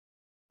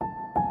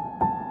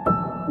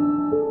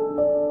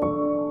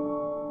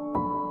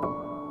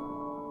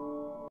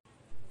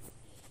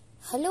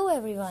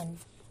everyone,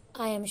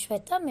 I am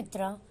Shweta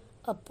Mitra,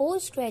 a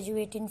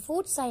postgraduate in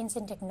food science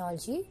and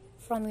technology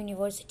from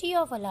University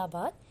of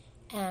Allahabad,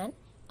 and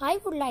I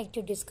would like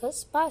to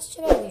discuss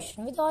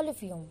pasteurization with all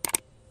of you.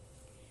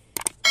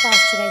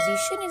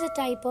 Pasteurization is a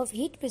type of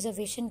heat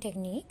preservation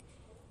technique.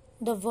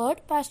 The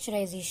word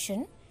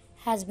pasteurization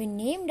has been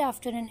named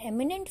after an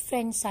eminent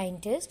French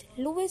scientist,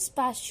 Louis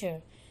Pasteur,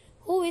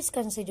 who is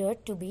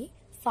considered to be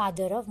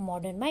father of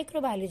modern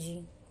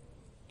microbiology.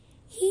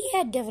 He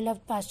had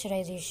developed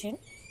pasteurization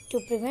to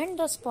prevent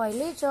the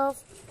spoilage of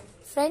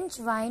French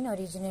wine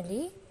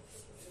originally,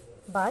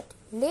 but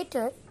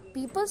later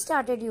people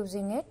started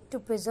using it to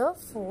preserve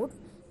food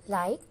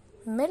like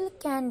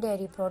milk and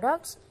dairy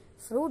products,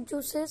 fruit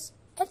juices,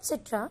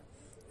 etc.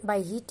 by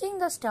heating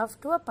the stuff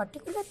to a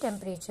particular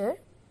temperature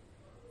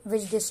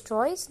which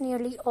destroys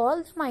nearly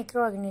all the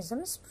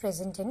microorganisms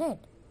present in it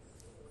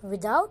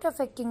without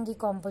affecting the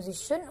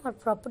composition or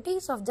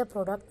properties of the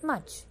product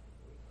much.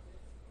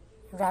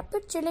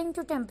 Rapid chilling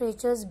to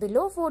temperatures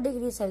below 4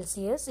 degrees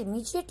Celsius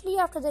immediately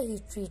after the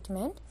heat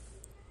treatment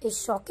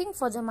is shocking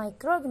for the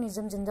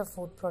microorganisms in the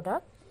food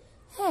product,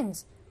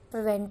 hence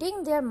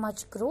preventing their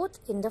much growth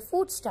in the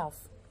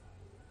foodstuff.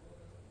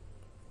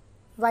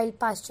 While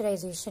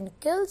pasteurization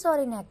kills or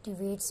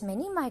inactivates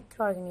many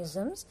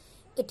microorganisms,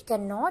 it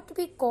cannot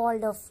be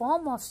called a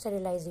form of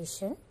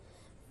sterilization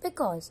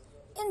because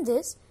in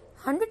this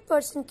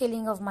 100%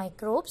 killing of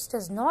microbes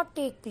does not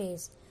take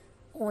place.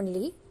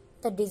 Only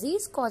the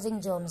disease-causing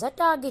germs are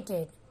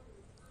targeted.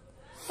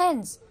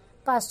 Hence,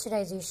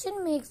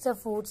 pasteurization makes the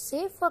food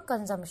safe for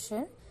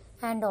consumption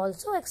and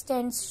also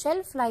extends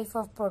shelf life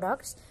of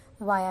products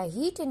via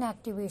heat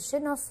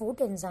inactivation of food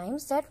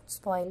enzymes that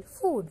spoil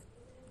food.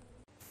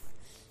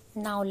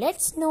 Now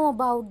let's know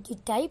about the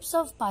types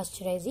of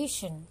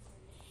pasteurization.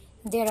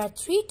 There are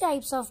 3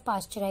 types of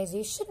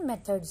pasteurization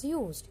methods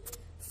used.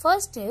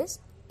 First is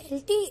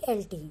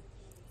LTLD,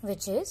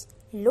 which is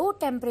low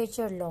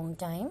temperature long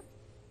time.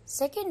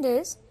 Second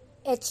is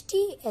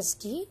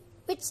HTST,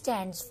 which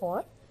stands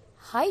for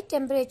high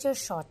temperature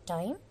short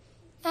time,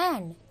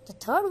 and the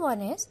third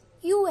one is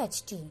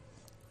UHT,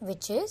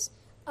 which is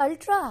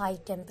ultra high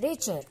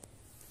temperature.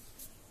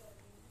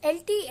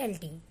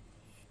 LTLD.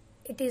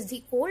 It is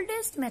the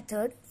oldest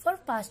method for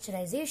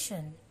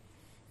pasteurization.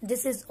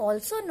 This is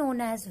also known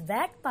as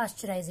vat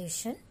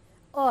pasteurization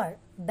or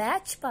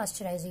batch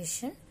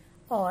pasteurization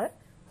or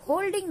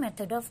holding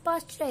method of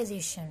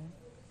pasteurization.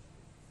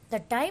 The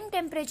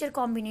time-temperature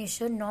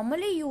combination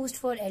normally used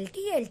for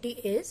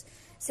LTLD is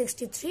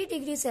 63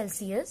 degrees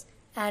Celsius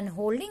and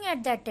holding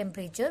at that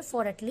temperature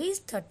for at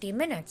least 30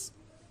 minutes.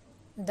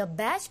 The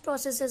batch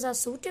processes are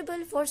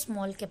suitable for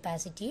small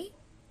capacity.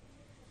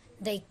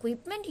 The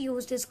equipment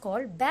used is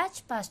called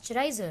batch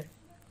pasteurizer.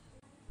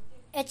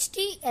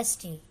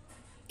 HTST.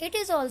 It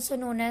is also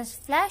known as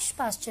flash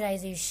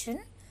pasteurization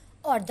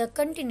or the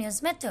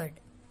continuous method.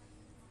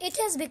 It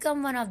has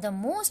become one of the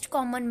most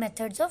common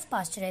methods of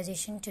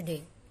pasteurization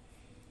today.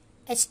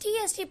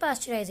 HTST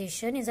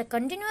pasteurization is a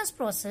continuous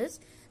process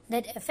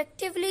that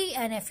effectively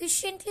and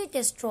efficiently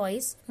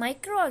destroys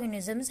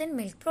microorganisms in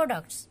milk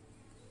products.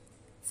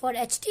 For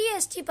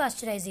HTST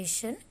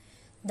pasteurization,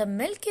 the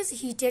milk is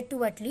heated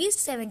to at least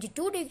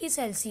 72 degrees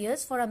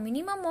Celsius for a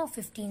minimum of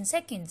 15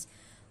 seconds,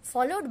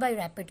 followed by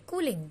rapid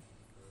cooling.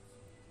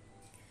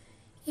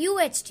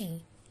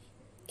 UHT.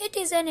 It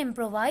is an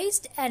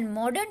improvised and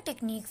modern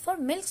technique for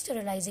milk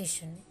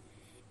sterilization.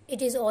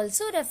 It is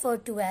also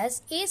referred to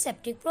as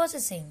aseptic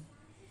processing.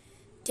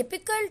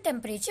 Typical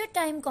temperature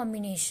time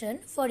combination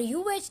for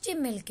UHT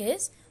milk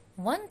is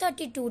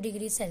 132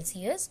 degrees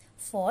Celsius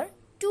for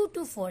 2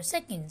 to 4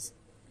 seconds.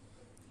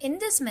 In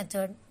this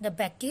method, the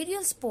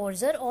bacterial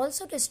spores are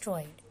also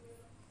destroyed.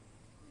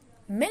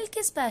 Milk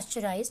is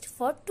pasteurized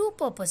for 2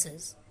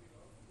 purposes: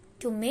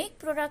 to make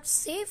products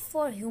safe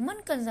for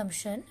human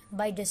consumption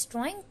by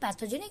destroying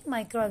pathogenic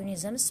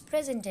microorganisms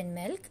present in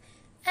milk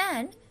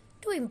and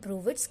to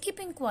improve its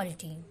keeping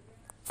quality.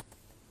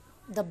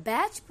 The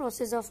batch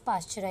process of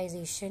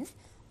pasteurization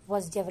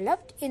was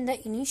developed in the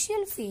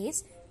initial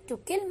phase to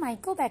kill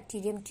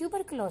Mycobacterium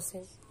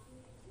tuberculosis.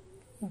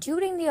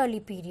 During the early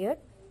period,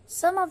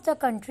 some of the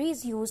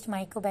countries used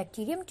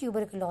Mycobacterium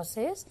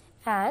tuberculosis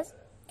as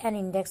an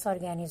index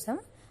organism,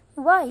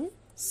 while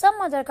some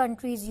other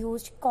countries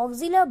used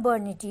Coxella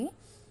burnetii,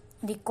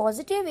 the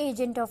causative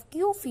agent of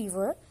Q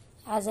fever,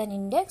 as an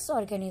index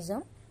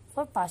organism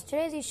for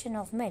pasteurization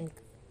of milk.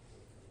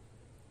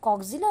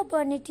 Coxella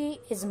burnetii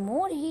is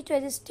more heat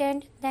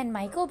resistant than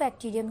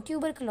Mycobacterium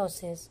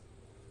tuberculosis.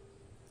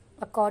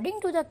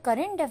 According to the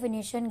current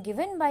definition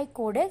given by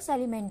Codex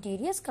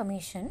Alimentarius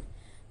Commission,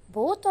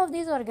 both of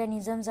these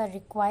organisms are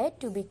required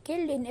to be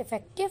killed in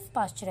effective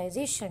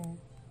pasteurization.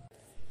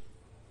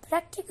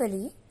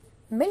 Practically,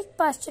 milk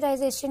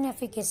pasteurization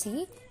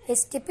efficacy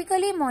is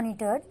typically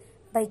monitored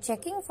by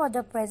checking for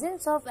the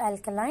presence of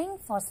alkaline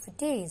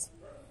phosphatase,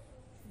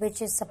 which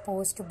is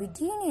supposed to be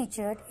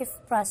denatured if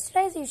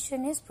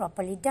pasteurization is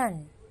properly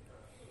done.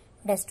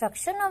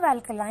 Destruction of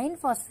alkaline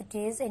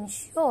phosphatase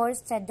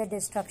ensures that the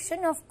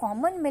destruction of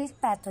common milk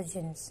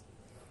pathogens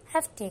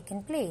have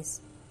taken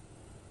place.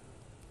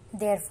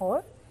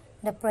 Therefore,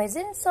 the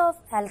presence of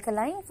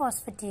alkaline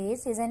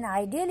phosphatase is an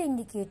ideal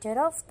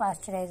indicator of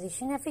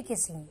pasteurization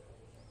efficacy.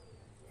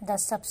 The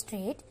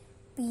substrate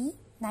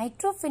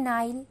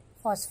p-nitrophenyl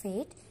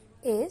phosphate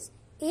is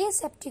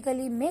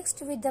aseptically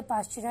mixed with the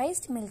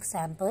pasteurized milk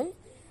sample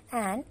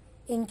and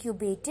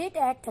incubated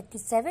at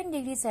 37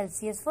 degrees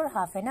Celsius for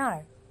half an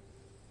hour.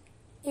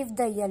 If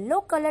the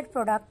yellow colored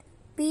product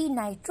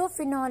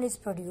p-nitrophenol is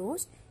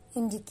produced,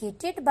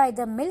 indicated by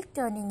the milk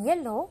turning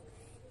yellow,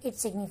 it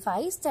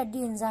signifies that the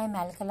enzyme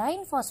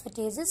alkaline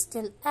phosphatase is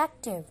still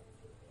active,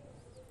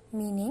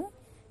 meaning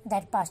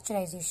that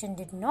pasteurization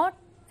did not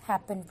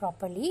happen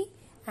properly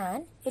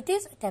and it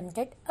is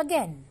attempted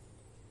again.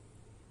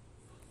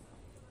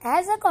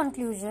 As a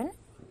conclusion,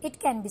 it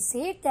can be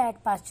said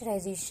that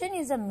pasteurization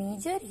is a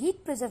major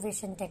heat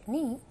preservation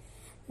technique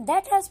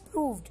that has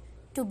proved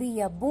to be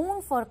a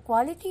boon for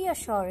quality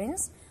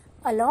assurance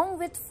along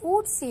with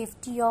food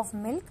safety of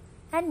milk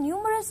and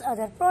numerous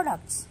other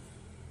products.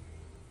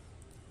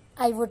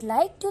 I would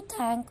like to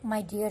thank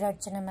my dear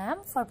Archana ma'am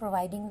for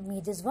providing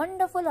me this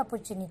wonderful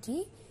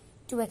opportunity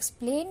to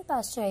explain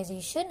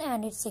pasteurization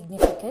and its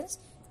significance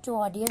to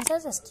audience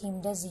as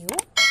esteemed as you.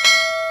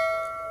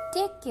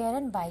 Take care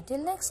and bye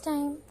till next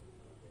time.